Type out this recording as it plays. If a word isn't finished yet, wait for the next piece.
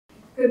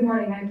Good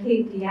morning, I'm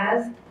Kate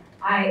Diaz.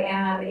 I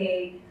am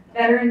a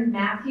veteran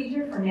math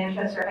teacher from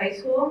Manchester High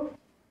School.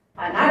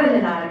 Not an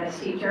anonymous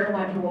teacher,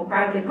 one who will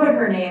proudly put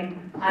her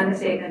name on the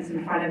statements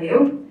in front of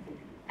you.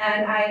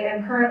 And I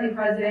am currently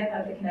president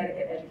of the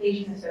Connecticut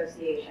Education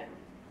Association.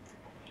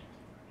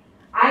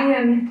 I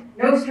am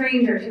no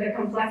stranger to the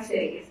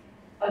complexities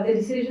of the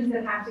decisions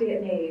that have to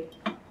get made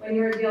when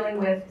you're dealing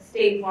with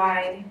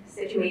statewide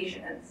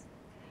situations.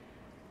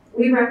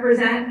 We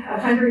represent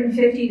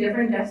 150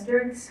 different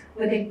districts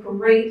with a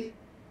great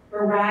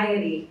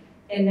variety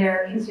in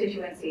their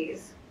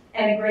constituencies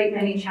and a great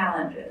many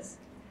challenges.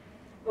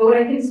 But what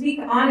I can speak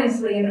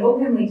honestly and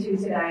openly to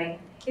today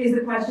is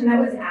the question that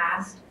was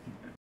asked,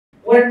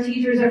 what are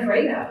teachers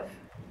afraid of?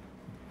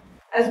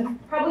 As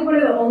probably one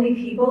of the only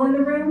people in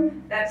the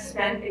room that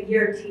spent a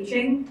year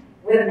teaching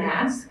with a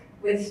mask,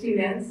 with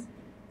students,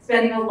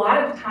 spending a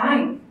lot of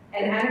time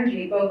and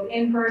energy, both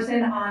in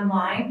person,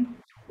 online,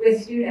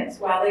 with students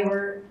while they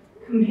were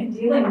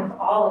dealing with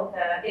all of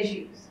the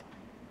issues.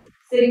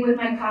 Sitting with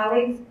my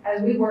colleagues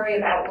as we worry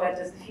about what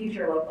does the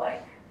future look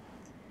like.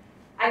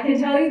 I can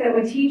tell you that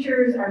what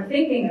teachers are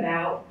thinking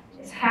about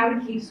is how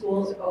to keep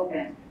schools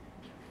open.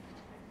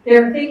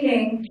 They're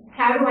thinking,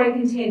 how do I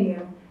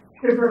continue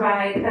to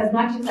provide as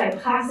much as I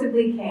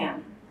possibly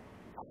can?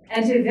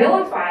 And to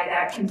vilify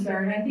that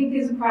concern, I think,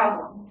 is a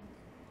problem.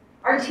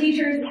 Our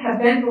teachers have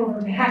bent over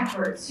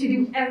backwards to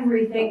do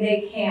everything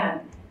they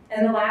can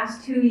in the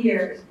last 2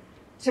 years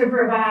to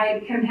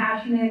provide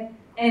compassionate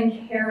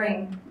and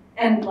caring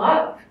and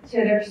love to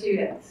their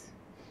students.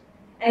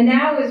 And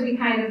now as we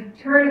kind of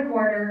turn a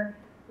corner,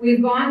 we've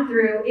gone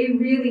through a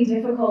really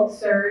difficult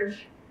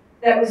surge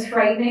that was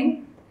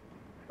frightening.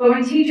 But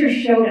when teachers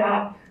showed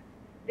up,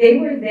 they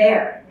were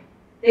there.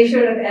 They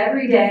showed up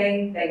every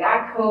day, they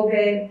got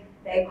COVID,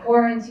 they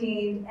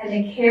quarantined, and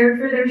they cared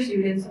for their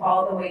students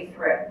all the way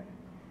through.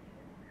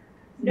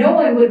 No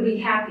one would be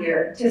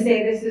happier to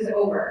say this is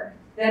over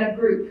than a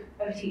group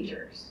of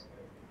teachers.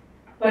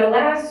 But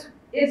alas,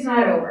 it's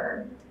not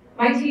over.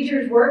 My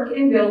teachers work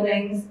in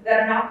buildings that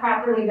are not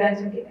properly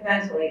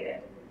ventilated.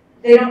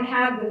 They don't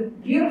have the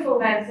beautiful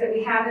vents that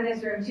we have in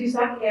this room to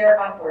suck air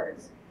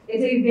upwards.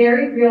 It's a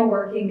very real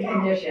working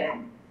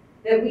condition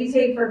that we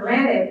take for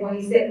granted when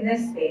we sit in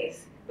this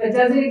space, but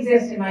doesn't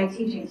exist in my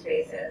teaching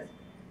spaces.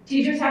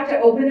 Teachers have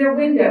to open their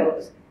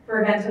windows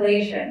for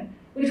ventilation,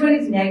 which when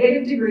it's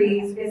negative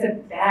degrees is a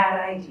bad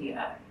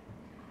idea.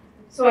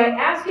 So I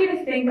ask you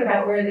to think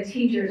about where the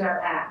teachers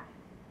are at.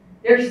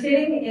 They're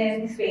sitting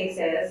in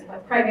spaces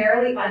of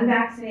primarily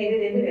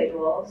unvaccinated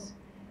individuals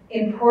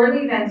in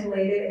poorly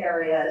ventilated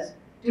areas,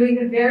 doing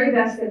the very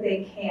best that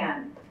they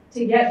can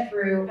to get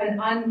through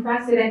an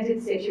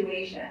unprecedented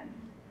situation.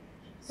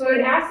 So I'd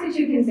ask that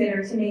you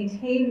consider to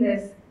maintain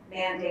this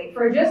mandate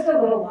for just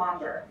a little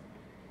longer.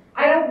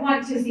 I don't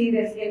want to see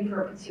this in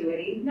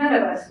perpetuity. None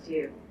of us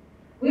do.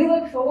 We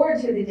look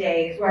forward to the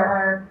days where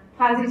our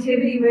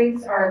positivity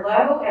rates are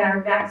low and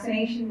our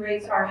vaccination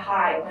rates are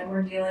high when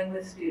we're dealing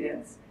with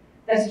students.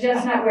 That's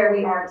just not where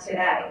we are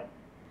today.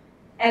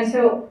 And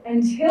so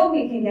until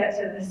we can get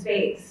to the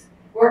space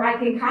where I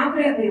can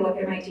confidently look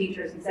at my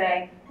teachers and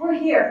say, we're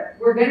here,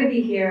 we're going to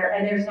be here,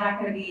 and there's not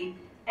going to be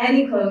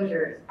any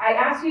closures, I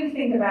ask you to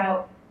think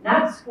about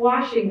not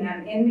squashing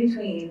them in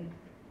between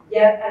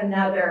yet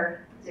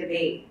another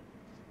debate.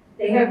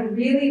 They have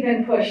really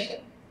been pushed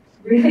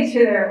really to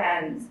their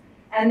ends,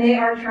 and they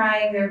are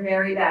trying their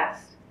very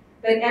best.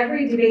 But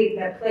every debate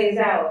that plays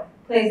out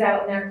in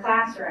their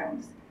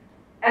classrooms.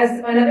 As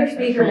another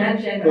speaker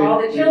mentioned,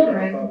 all the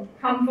children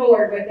come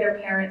forward with their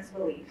parents'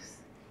 beliefs.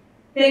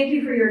 Thank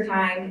you for your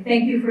time,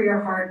 thank you for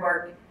your hard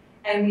work,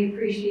 and we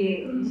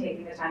appreciate you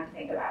taking the time to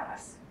think about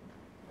us.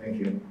 Thank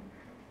you.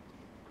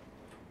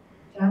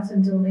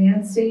 Joslyn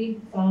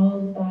DeLancey,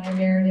 followed by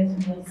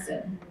Meredith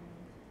Wilson.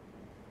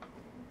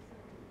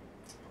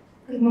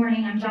 Good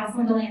morning, I'm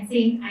Joslyn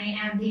DeLancey. I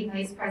am the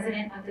Vice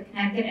President of the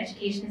Connecticut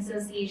Education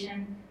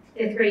Association,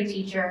 5th grade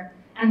teacher.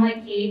 And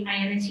like Kate, I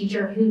am a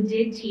teacher who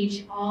did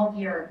teach all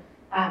year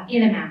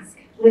in a mask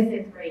with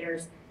 5th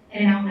graders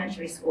in an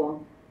elementary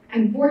school.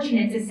 I'm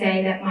fortunate to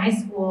say that my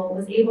school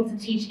was able to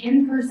teach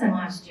in person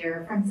last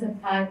year from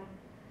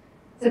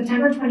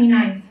September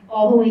 29th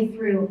all the way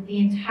through the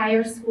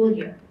entire school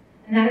year.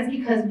 And that is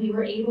because we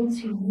were able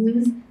to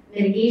use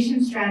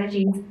mitigation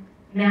strategies,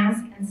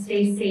 mask, and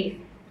stay safe.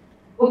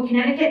 What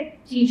Connecticut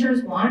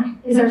teachers want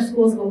is our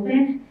schools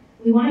open.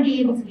 We want to be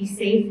able to be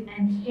safe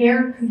and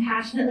care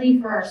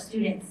compassionately for our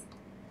students.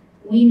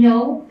 We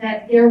know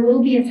that there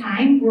will be a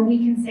time where we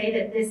can say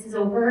that this is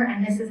over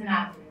and this is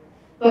enough.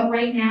 But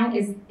right now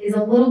is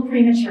a little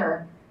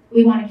premature.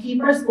 We want to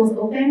keep our schools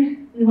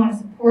open. We want to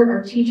support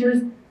our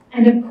teachers.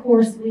 And of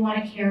course, we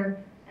want to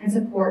care and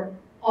support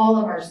all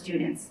of our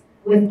students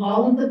with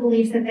all of the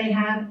beliefs that they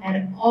have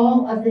and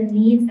all of the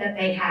needs that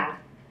they have.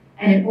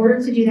 And in order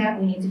to do that,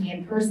 we need to be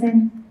in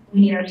person. We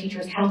need our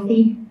teachers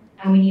healthy,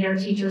 and we need our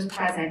teachers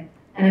present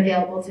and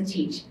available to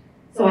teach.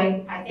 So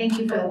I thank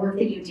you for the work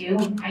that you do.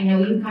 I know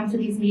you come to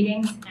these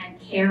meetings and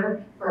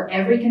care for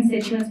every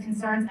constituent's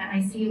concerns, and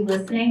I see you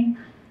listening.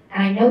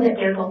 And I know that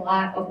there's a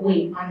lot of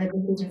weight on the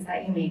decisions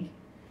that you make.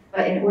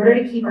 But in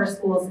order to keep our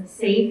schools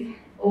safe,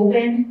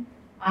 open,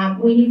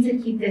 we need to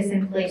keep this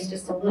in place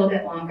just a little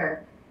bit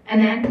longer. And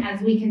then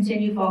as we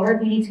continue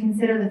forward, we need to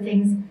consider the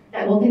things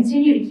that will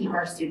continue to keep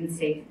our students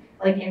safe,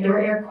 like indoor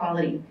air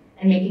quality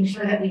and making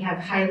sure that we have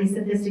highly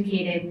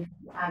sophisticated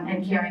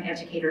and caring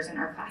educators in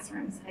our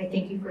classrooms. I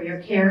thank you for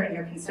your care and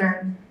your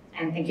concern,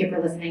 and thank you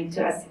for listening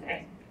to us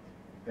today.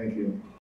 Thank you.